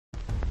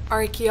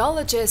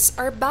Archaeologists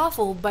are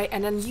baffled by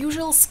an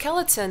unusual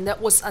skeleton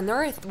that was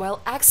unearthed while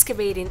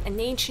excavating an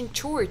ancient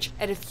church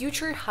at a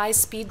future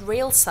high-speed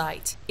rail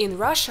site. In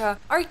Russia,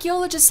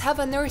 archaeologists have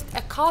unearthed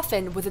a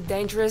coffin with a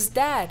dangerous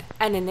dead,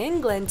 and in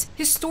England,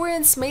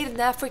 historians made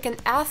an African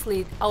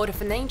athlete out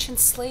of an ancient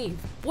slave.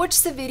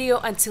 Watch the video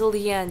until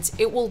the end,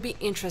 it will be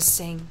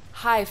interesting.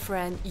 Hi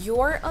friend,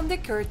 you're on the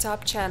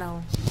KirTop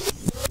channel.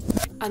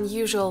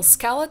 Unusual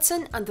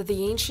skeleton under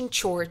the ancient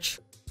church.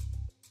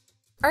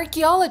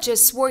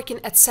 Archaeologists working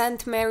at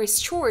St.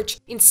 Mary's Church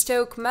in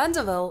Stoke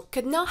Mandeville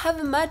could not have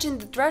imagined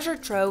the treasure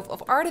trove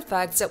of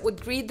artifacts that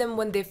would greet them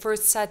when they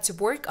first set to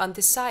work on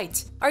the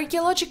site.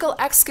 Archaeological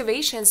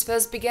excavations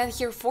first began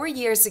here 4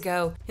 years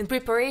ago in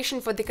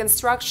preparation for the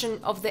construction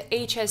of the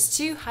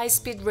HS2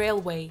 high-speed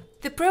railway.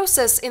 The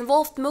process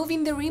involved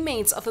moving the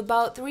remains of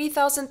about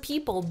 3,000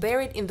 people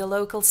buried in the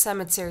local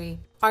cemetery.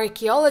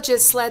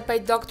 Archaeologists led by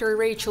Dr.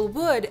 Rachel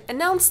Wood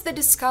announced the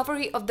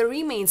discovery of the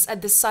remains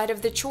at the site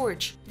of the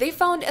church. They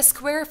found a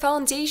square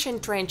foundation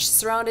trench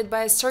surrounded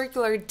by a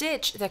circular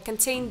ditch that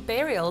contained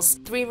burials,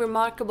 3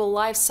 remarkable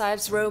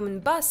life-size Roman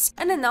busts,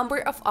 and a number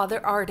of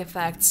other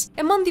artifacts.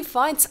 Among the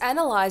finds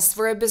analyzed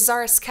were a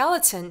bizarre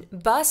skeleton,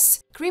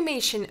 busts,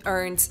 cremation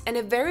urns, and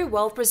a very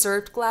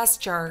well-preserved glass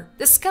jar.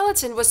 The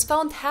skeleton was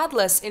found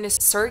headless in a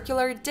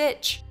circular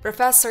ditch.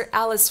 Professor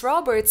Alice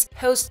Roberts,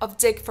 host of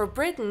Dig for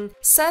Britain,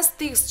 says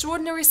the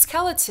extraordinary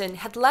skeleton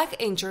had leg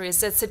injuries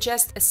that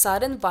suggest a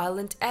sudden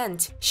violent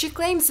end. She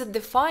claims that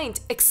the find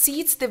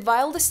exceeds the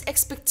wildest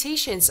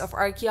expectations of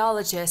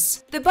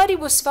archaeologists. The body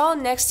was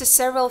found next to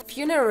several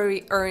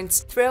funerary urns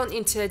thrown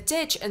into a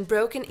ditch and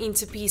broken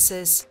into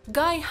pieces.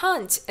 Guy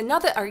Hunt,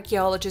 another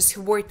archaeologist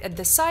who worked at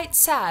the site,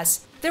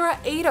 says, "There are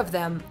 8 of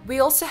them. We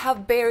also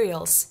have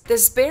burials.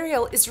 This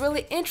burial is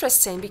really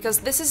interesting because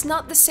this is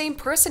not the same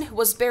person who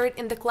was buried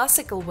in the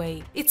classical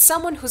way. It's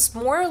someone who's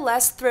more or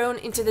less thrown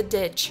into the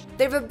ditch.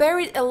 They were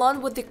buried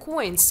along with the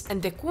coins,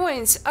 and the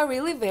coins are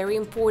really very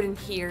important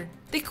here."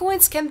 The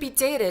coins can be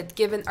dated,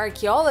 giving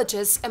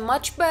archaeologists a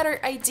much better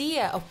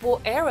idea of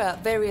what era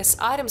various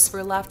items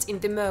were left in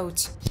the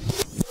moat.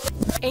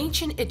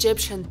 Ancient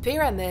Egyptian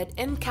pyramid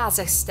in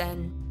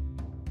Kazakhstan.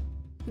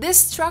 This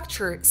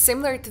structure,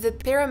 similar to the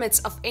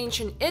pyramids of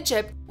ancient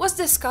Egypt, was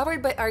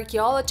discovered by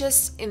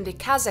archaeologists in the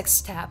Kazakh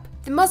steppe.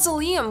 The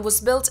mausoleum was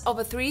built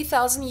over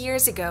 3,000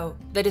 years ago.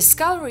 The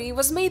discovery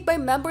was made by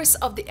members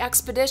of the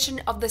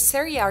expedition of the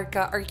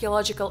Syriarka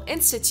Archaeological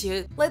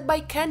Institute, led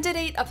by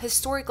candidate of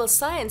historical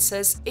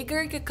sciences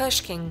Igor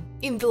Kukushkin.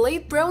 In the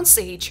late Bronze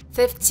Age,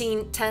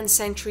 15th–10th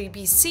century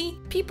BC,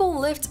 people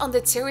lived on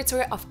the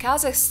territory of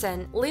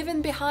Kazakhstan,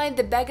 leaving behind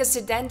the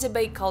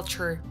Bagazidendebe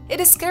culture.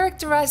 It is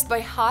characterized by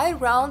high,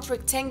 round,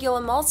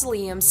 rectangular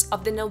mausoleums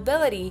of the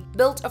nobility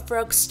built of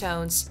rock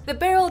stones. The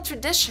burial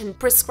tradition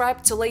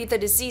prescribed to lay the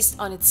deceased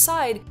on its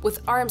side,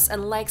 with arms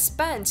and legs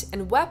bent,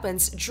 and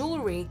weapons,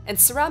 jewelry, and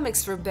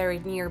ceramics were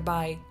buried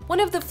nearby. One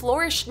of the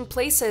flourishing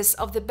places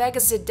of the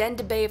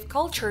Bagazidendebe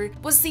culture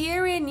was the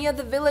area near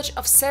the village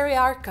of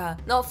Syriarka,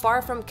 not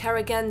far from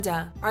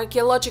Karaganda.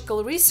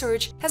 Archaeological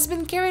research has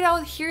been carried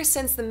out here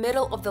since the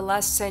middle of the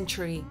last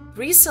century.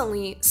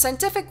 Recently,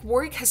 scientific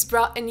work has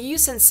brought a new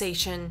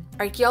sensation.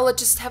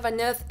 Archaeologists have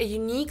unearthed a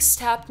unique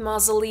stepped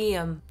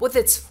mausoleum. With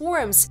its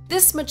forms,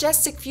 this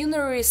majestic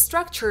funerary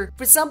structure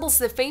resembles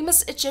the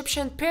famous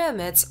Egyptian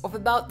pyramids of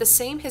about the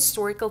same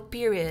historical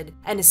period,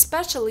 and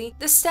especially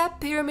the step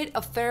pyramid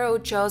of Pharaoh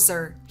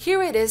Djoser.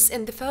 Here it is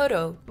in the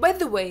photo. By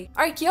the way,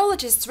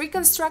 archaeologists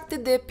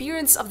reconstructed the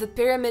appearance of the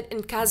pyramid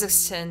in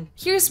Kazakhstan.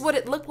 Here's what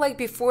it looked like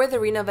before the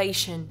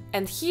renovation,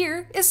 and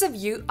here is a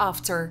view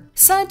after.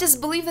 Scientists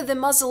believe that the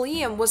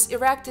mausoleum was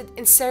erected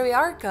in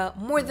Syriarka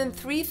more than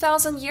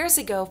 3,000 years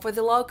ago for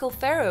the local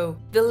pharaoh,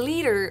 the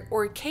leader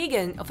or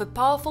Kagan of a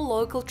powerful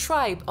local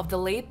tribe of the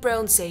late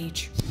Bronze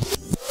Age.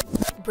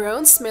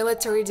 Bronze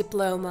military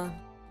diploma.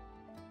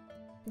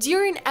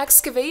 During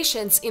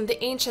excavations in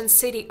the ancient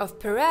city of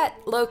Peret,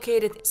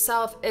 located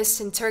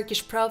southeastern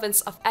Turkish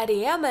province of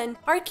Adıyaman,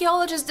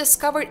 archaeologists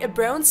discovered a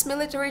bronze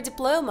military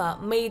diploma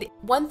made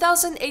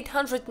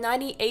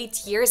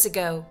 1,898 years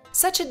ago.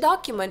 Such a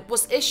document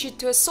was issued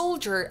to a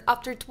soldier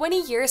after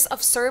 20 years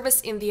of service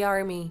in the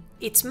army.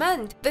 It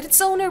meant that its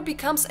owner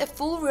becomes a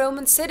full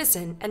Roman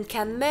citizen and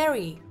can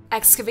marry.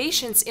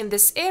 Excavations in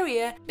this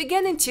area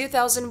began in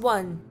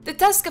 2001. The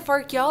task of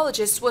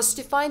archaeologists was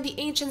to find the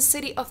ancient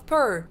city of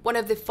Pur, one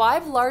of the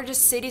 5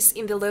 largest cities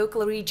in the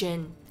local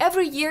region.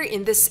 Every year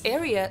in this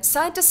area,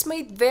 scientists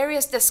made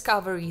various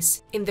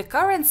discoveries. In the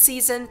current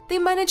season, they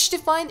managed to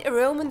find a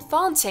Roman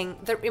fountain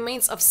that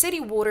remains of city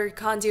water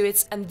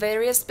conduits and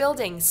various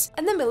buildings,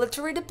 and a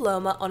military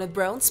diploma on a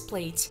bronze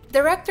plate.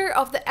 Director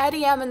of the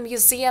Adıyaman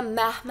Museum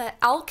Mehmet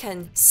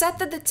Alkan said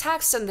that the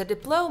text on the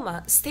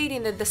diploma,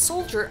 stating that the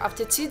soldier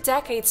after 2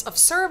 decades of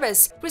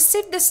service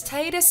received the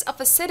status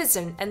of a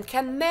citizen and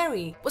can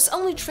marry, was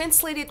only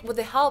translated with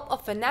the help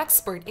of an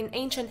expert in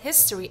ancient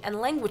history and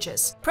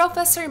languages,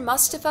 Professor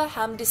Mustafa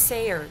Hamdi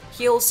Sayer.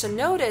 He also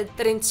noted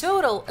that in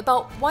total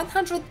about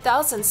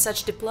 100,000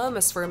 such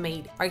diplomas were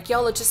made.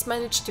 Archaeologists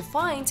managed to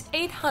find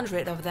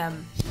 800 of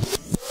them.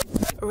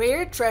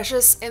 Rare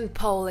treasures in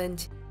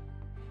Poland.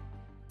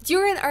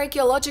 During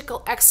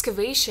archaeological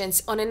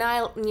excavations on an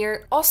isle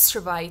near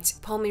Ostrovite,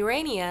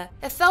 Pomerania,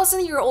 a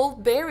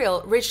 1,000-year-old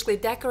burial richly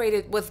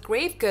decorated with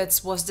grave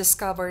goods was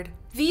discovered.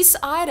 These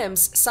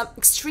items, some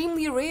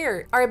extremely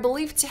rare, are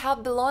believed to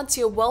have belonged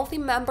to a wealthy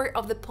member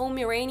of the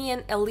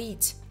Pomeranian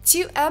elite.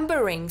 2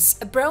 amber rings,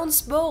 a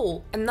bronze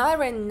bowl, an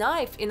iron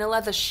knife in a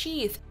leather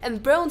sheath,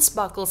 and bronze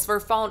buckles were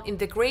found in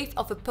the grave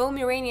of a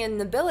Pomeranian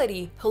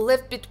nobility who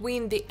lived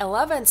between the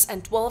 11th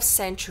and 12th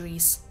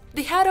centuries.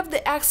 The head of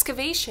the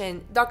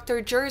excavation,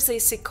 Dr. Jerzy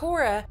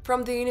Sikora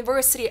from the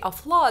University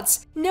of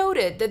Lodz,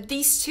 noted that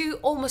these 2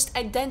 almost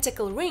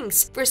identical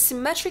rings were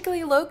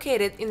symmetrically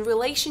located in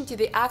relation to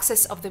the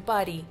axis of the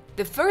body.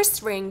 The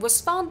first ring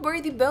was found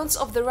where the bones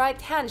of the right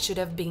hand should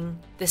have been.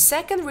 The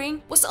second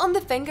ring was on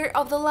the finger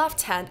of the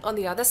left hand on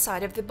the other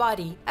side of the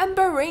body.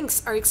 Amber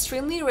rings are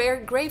extremely rare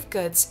grave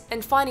goods,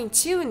 and finding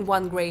 2 in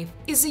one grave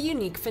is a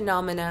unique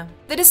phenomena.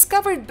 The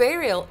discovered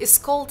burial is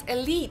called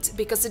elite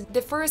because it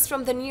differs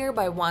from the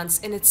nearby ones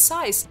in its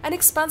size and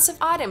expensive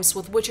items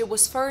with which it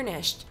was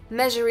furnished.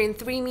 Measuring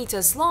 3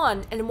 meters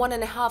long and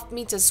 1.5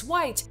 meters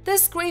wide,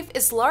 this grave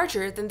is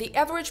larger than the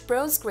average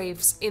bronze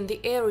graves in the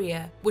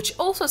area, which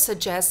also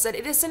suggests that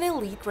it is an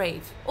elite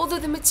grave. Although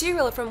the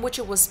material from which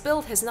it was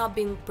built has not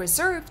been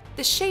preserved,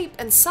 the shape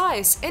and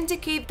size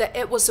indicate that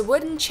it was a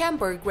wooden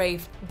chamber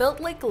grave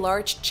built like a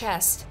large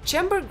chest.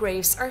 Chamber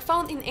graves are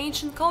found in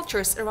ancient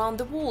cultures around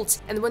the world,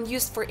 and when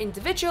used for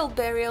individual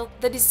burial,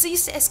 the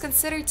deceased is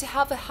considered to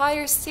have a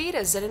higher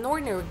status than an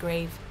ordinary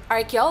grave.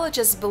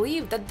 Archaeologists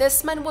believe that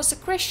this man was a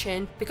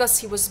Christian because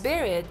he was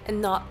buried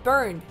and not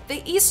burned.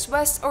 The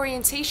east-west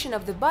orientation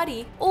of the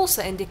body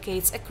also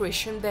indicates a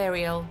Christian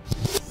burial.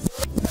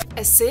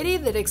 A city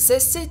that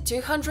existed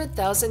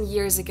 200,000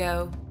 years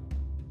ago.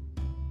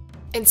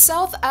 In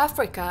South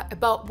Africa,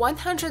 about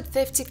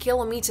 150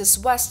 kilometers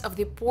west of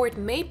the port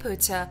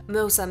Maputo,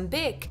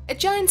 Mozambique, a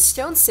giant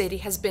stone city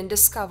has been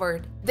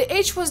discovered. The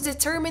age was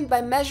determined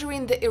by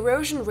measuring the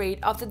erosion rate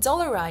of the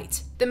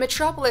dolerite. The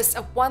metropolis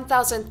of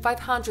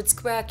 1,500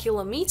 square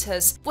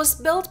kilometers was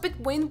built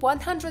between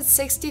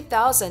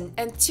 160,000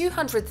 and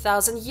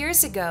 200,000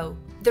 years ago.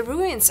 The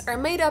ruins are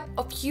made up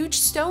of huge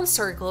stone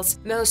circles,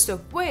 most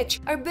of which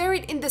are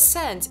buried in the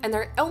sand and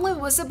are only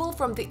visible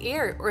from the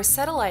air or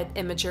satellite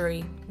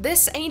imagery.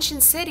 This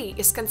ancient city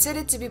is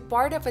considered to be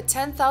part of a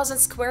 10,000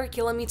 square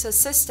kilometer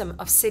system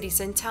of cities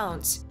and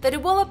towns. The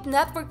developed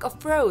network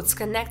of roads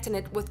connecting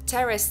it with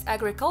terraced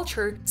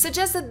agriculture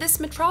suggests that this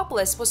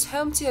metropolis was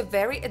home to a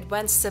very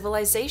advanced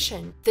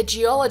civilization. The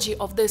geology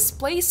of this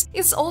place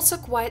is also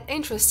quite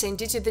interesting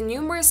due to the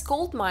numerous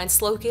gold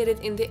mines located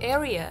in the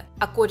area.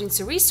 According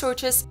to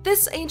researchers,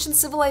 this ancient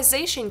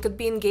civilization could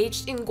be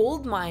engaged in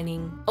gold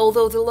mining.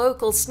 Although the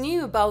locals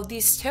knew about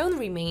these stone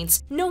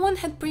remains, no one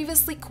had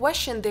previously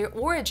questioned their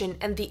origin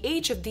and the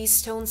age of these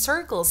stone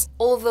circles,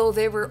 although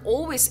they were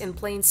always in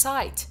plain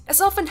sight.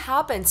 As often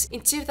happens,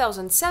 in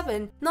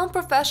 2007,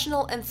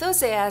 non-professional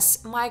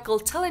enthusiast Michael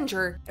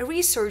Tellinger, a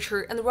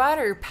researcher and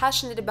writer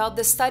passionate about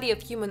the study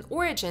of human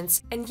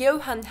origins, and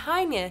Johann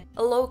Heine,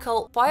 a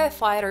local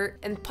firefighter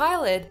and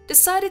pilot,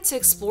 decided to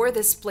explore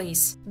this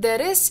place.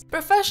 That is,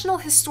 professional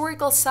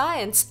historical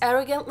science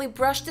arrogantly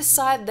brushed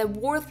aside the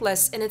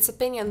worthless, in its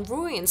opinion,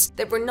 ruins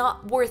that were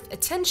not worth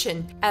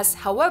attention, as,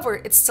 however,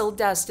 it still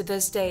does to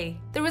this day.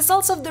 The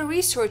results of the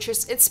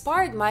researchers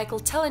inspired Michael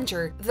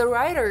Tellinger, the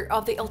writer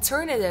of the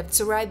alternative,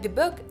 to write the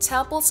book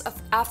Temples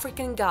of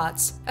African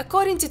Gods.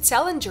 According to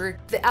Tellinger,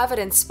 the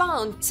evidence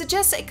found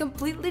suggests a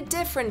completely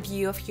different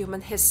view of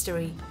human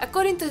history.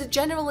 According to the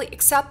generally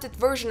accepted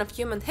version of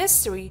human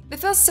history, the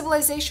first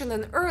civilization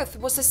on Earth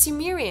was the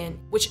Sumerian,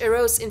 which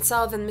arose in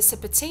southern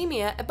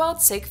Mesopotamia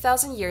about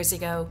 6,000 years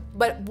ago.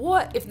 But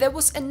what if there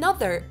was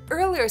another,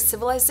 earlier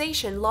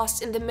civilization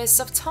lost in the mist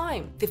of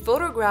time? The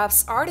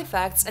photographs,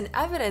 artifacts, and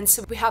evidence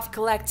we have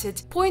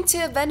collected point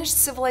to a vanished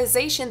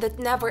civilization that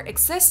never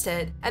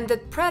existed and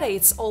that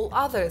predates all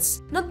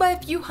others, not by a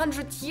few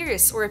hundred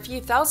years or a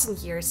few thousand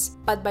years,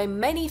 but by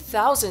many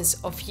thousands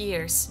of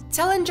years.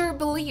 Tellinger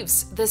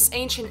believes this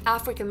ancient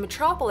African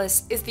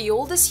metropolis is the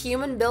oldest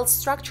human-built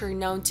structure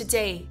known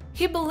today.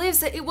 He believes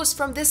that it was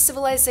from this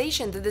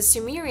civilization that the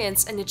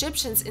Sumerians and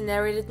Egyptians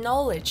inherited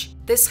knowledge.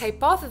 This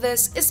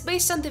hypothesis is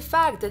based on the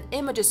fact that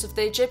images of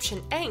the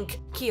Egyptian Ankh,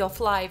 key of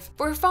life,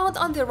 were found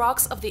on the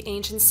rocks of the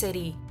ancient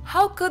city.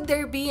 How could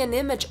there be an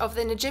image of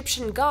an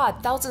Egyptian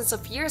god thousands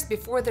of years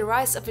before the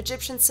rise of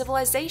Egyptian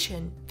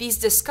civilization? These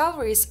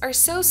discoveries are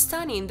so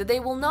stunning that they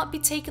will not be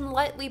taken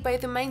lightly by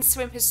the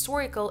mainstream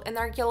historical and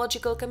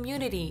archaeological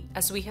community,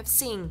 as we have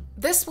seen.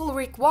 This will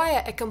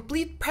require a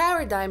complete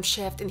paradigm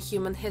shift in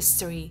human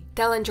history.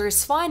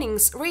 Tellinger's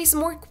findings raise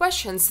more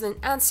questions than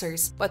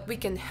answers, but we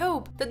can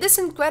hope that this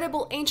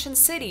incredible ancient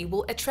city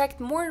will attract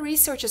more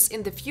researchers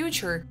in the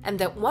future and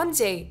that one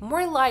day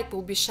more light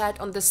will be shed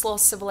on this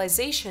lost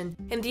civilization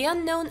and the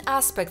unknown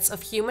aspects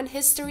of human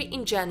history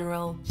in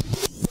general.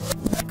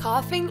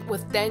 Coffin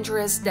with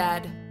dangerous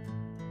dead.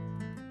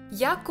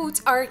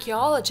 Yakut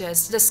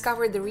archaeologists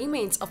discovered the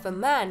remains of a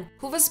man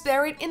who was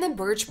buried in a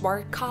birch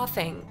bark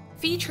coffin.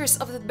 features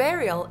of the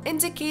burial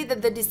indicate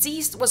that the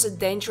deceased was a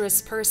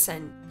dangerous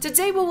person.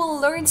 Today we will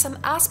learn some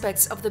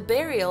aspects of the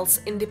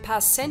burials in the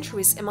past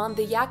centuries among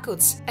the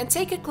Yakuts and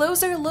take a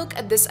closer look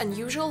at this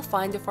unusual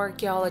find of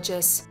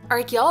archaeologists.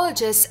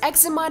 Archaeologists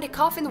examined a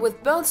coffin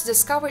with bones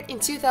discovered in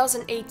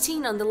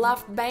 2018 on the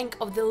left bank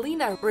of the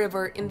Lena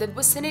River in the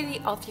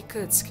vicinity of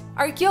Yakutsk.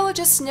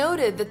 Archaeologists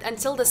noted that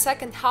until the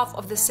second half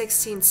of the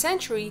 16th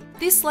century,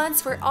 these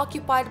lands were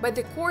occupied by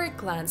the Kory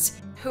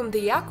clans, whom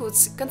the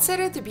Yakuts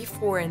considered to be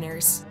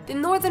foreigners. The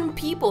northern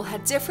people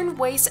had different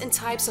ways and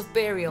types of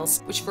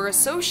burials, which were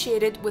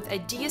associated with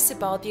ideas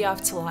about the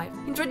afterlife.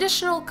 In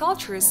traditional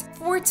cultures,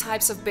 4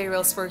 types of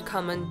burials were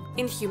common: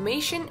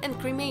 inhumation and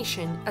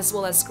cremation, as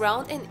well as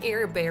ground and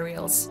air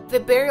burials.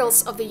 The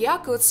burials of the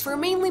Yakuts were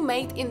mainly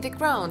made in the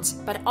ground,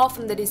 but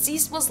often the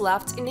deceased was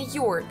left in a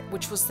yurt,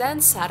 which was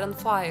then set on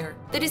fire.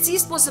 The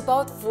deceased was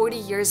about 40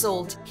 years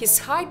old. His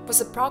height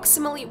was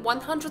approximately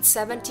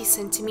 170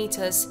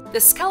 centimeters. The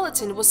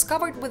skeleton was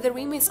covered with the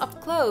remains of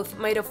cloth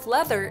made of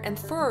leather and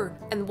fur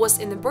and was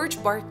in a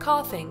birch bark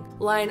coffin,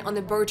 lying on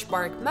a birch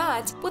bark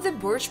mat with a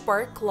birch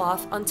bark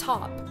cloth on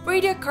top.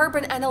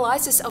 Radiocarbon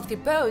analysis of the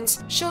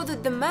bones showed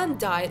that the man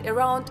died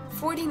around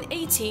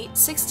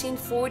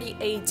 1480–1640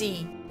 AD.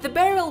 The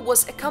burial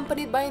was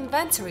accompanied by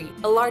inventory,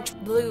 a large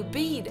blue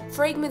bead,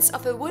 fragments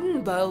of a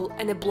wooden bowl,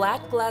 and a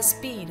black glass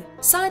bead.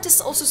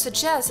 Scientists also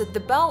suggest that the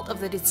belt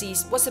of the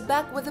deceased was a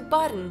bag with a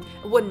button,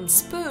 a wooden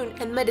spoon,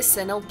 and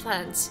medicinal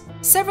plants.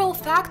 Several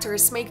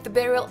factors make the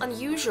burial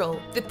unusual: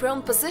 the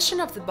prone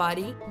position of the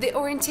body, the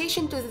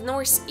orientation to the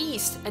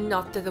northeast and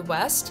not to the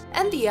west,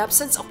 and the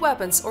absence of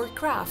weapons or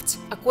craft.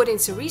 According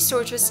to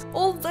researchers,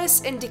 all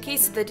this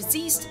indicates that the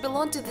deceased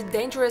belonged to the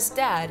dangerous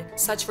dead.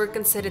 Such were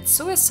considered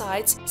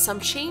suicides, some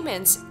shamans,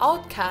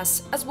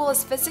 outcasts, as well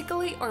as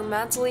physically or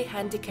mentally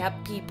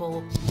handicapped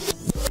people.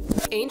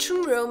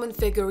 Ancient Roman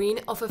figurine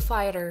of a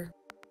fighter.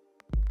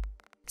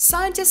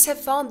 Scientists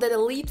have found that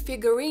a lead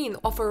figurine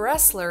of a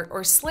wrestler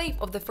or slave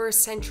of the 1st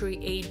century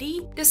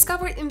AD,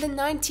 discovered in the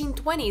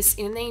 1920s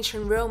in an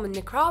ancient Roman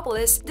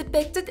necropolis,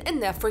 depicted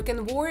an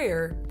African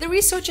warrior. The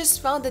researchers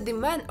found that the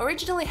man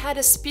originally had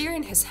a spear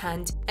in his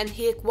hand, and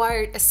he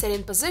acquired a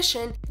sitting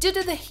position due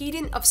to the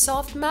heating of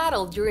soft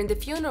metal during the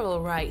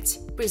funeral rite.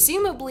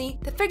 Presumably,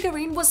 the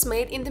figurine was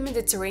made in the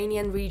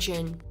Mediterranean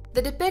region.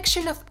 The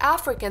depiction of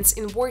Africans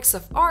in works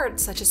of art,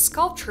 such as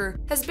sculpture,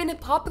 has been a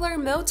popular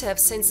motif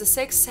since the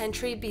 6th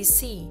century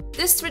BC.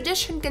 This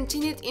tradition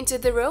continued into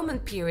the Roman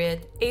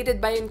period, aided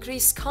by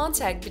increased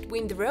contact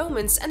between the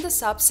Romans and the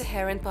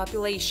sub-Saharan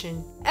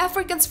population.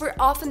 Africans were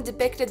often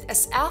depicted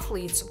as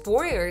athletes,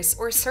 warriors,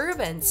 or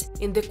servants.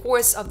 In the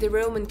course of the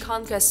Roman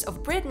conquest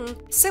of Britain,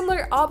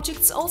 similar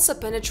objects also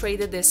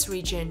penetrated this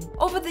region.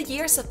 Over the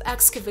years of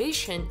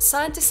excavation,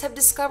 scientists have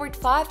discovered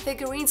 5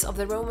 figurines of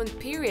the Roman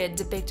period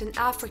depicting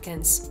Africans.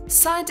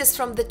 Scientists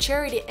from the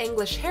charity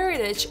English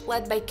Heritage,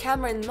 led by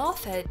Cameron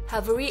Moffat,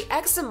 have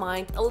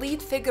re-examined a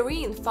lead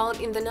figurine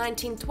found in the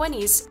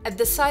 1920s at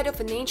the site of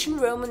an ancient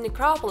Roman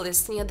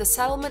necropolis near the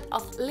settlement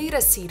of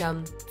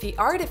Lyrasidum. The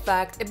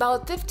artifact,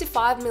 about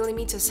 55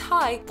 mm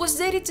high, was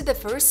dated to the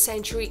 1st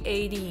century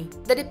AD.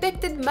 The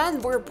depicted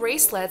men wore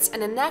bracelets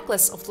and a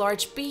necklace of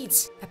large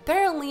beads.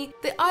 Apparently,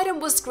 the item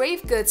was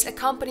grave goods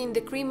accompanying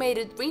the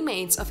cremated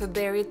remains of a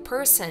buried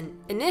person.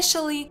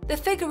 Initially, the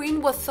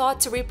figurine was thought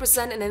to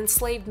represent an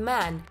enslaved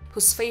man,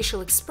 whose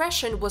facial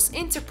expression was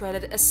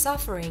interpreted as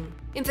suffering.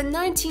 In the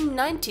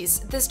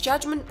 1990s, this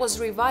judgment was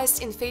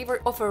revised in favor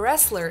of a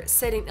wrestler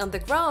sitting on the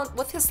ground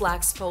with his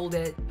legs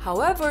folded.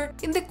 However,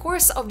 in the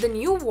course of the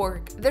new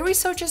work, the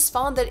researchers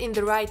found that in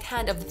the right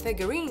hand of the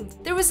figurine,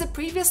 there was a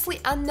previously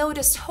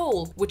unnoticed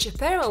hole, which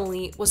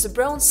apparently was a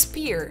bronze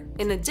spear.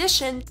 In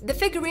addition, the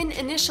figurine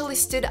initially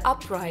stood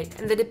upright,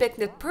 and the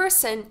depicted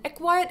person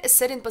acquired a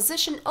sitting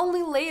position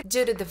only later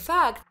due to the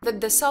fact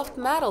that the soft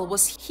metal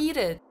was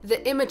heated.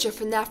 The image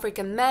of an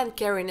African man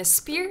carrying a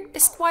spear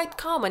is quite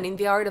common in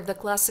the art of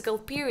the classical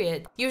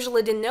period,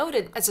 usually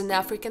denoted as an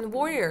African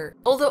warrior.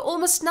 Although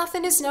almost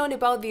nothing is known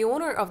about the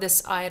owner of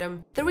this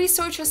item, the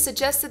researchers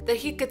suggested that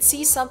he could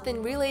see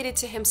something related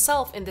to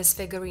himself in this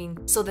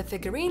figurine, so the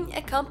figurine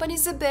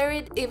accompanies the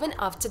buried even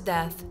after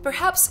death.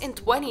 Perhaps in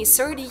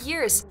 20–30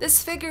 years,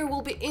 this figure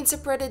will be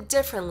interpreted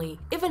differently.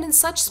 Even in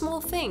such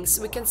small things,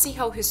 we can see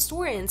how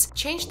historians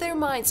change their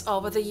minds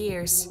over the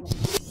years.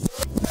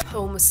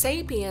 Homo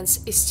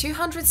sapiens is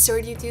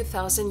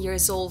 232,000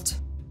 years old.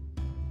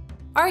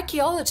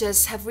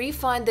 Archaeologists have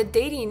refined the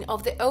dating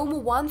of the Homo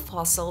 1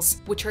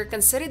 fossils, which are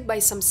considered by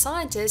some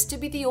scientists to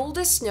be the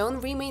oldest known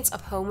remains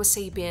of Homo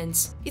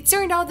sapiens. It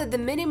turned out that the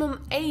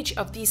minimum age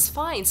of these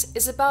finds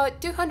is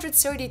about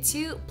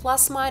 232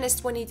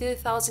 ±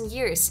 22,000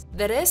 years,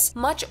 that is,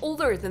 much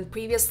older than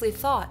previously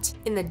thought.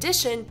 In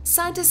addition,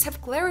 scientists have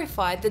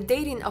clarified the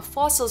dating of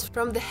fossils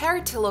from the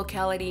Herti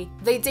locality.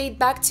 They date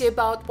back to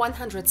about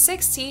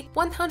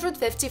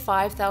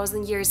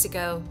 160–155,000 years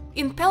ago.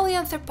 In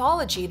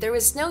paleoanthropology, there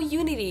is no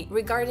unity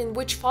regarding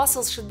which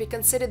fossils should be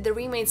considered the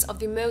remains of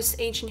the most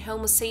ancient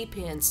Homo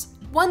sapiens.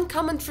 One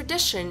common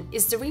tradition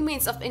is the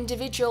remains of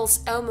individuals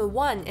Homo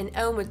 1 and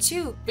Homo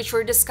 2, which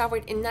were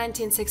discovered in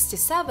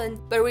 1967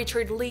 by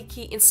Richard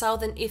Leakey in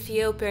southern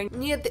Ethiopia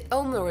near the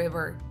Homo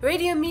River.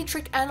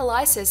 Radiometric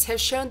analysis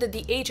have shown that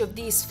the age of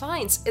these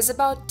finds is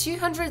about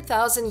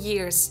 200,000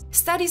 years.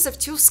 Studies of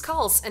two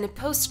skulls and a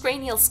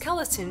postcranial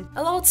skeleton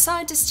allowed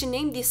scientists to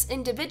name these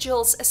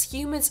individuals as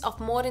humans of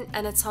modern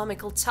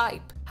anatomical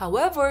type.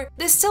 However,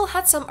 they still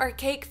had some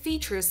archaic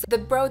features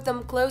that brought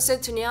them closer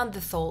to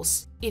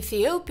Neanderthals.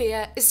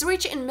 Ethiopia is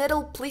rich in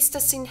Middle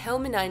Pleistocene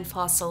hominine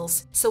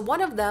fossils, so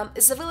one of them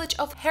is the village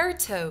of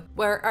KirTop,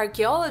 where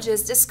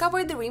archaeologists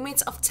discovered the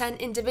remains of 10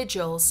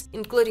 individuals,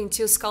 including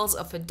 2 skulls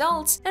of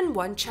adults and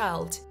 1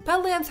 child.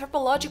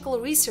 Paleoanthropological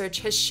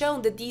research has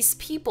shown that these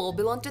people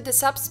belong to the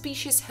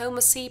subspecies Homo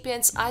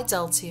sapiens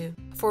idel.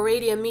 For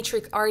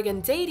radiometric organ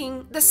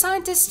dating, the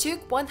scientists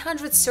took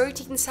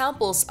 113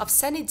 samples of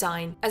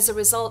cyanidine. As a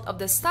result of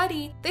the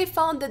study, they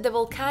found that the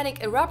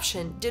volcanic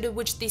eruption due to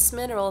which these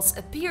minerals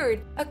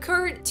appeared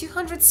occurred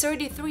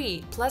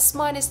 233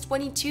 plus-minus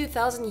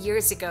 22,000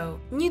 years ago.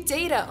 New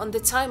data on the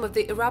time of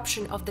the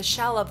eruption of the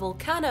Shala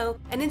volcano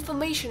and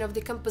information of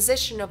the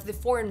composition of the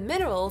foreign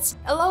minerals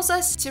allows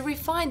us to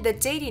refine the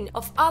dating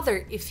of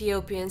other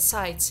Ethiopian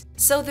sites.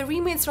 So the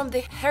remains from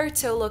the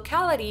KirTop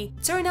locality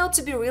turn out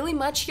to be really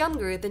much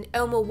younger than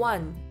Homo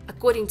 1.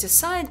 According to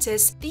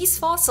scientists, these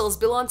fossils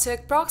belong to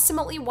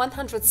approximately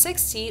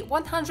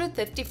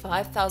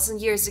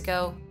 160–155,000 years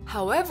ago.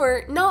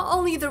 However, not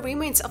only the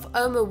remains of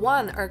Homo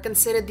 1 are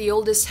considered the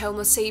oldest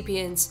Homo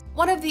sapiens.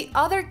 One of the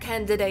other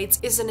candidates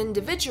is an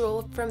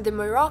individual from the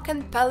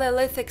Moroccan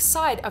Paleolithic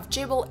site of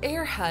Jebel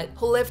Irhoud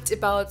who lived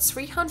about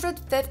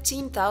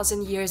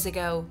 315,000 years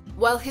ago.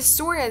 While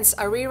historians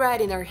are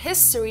rewriting our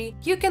history,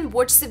 you can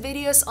watch the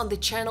videos on the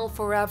channel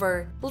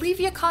forever. Leave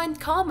your kind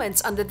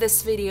comments under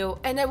this video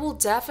and I will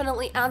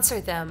definitely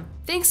answer them.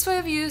 Thanks for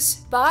your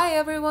views, bye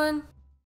everyone!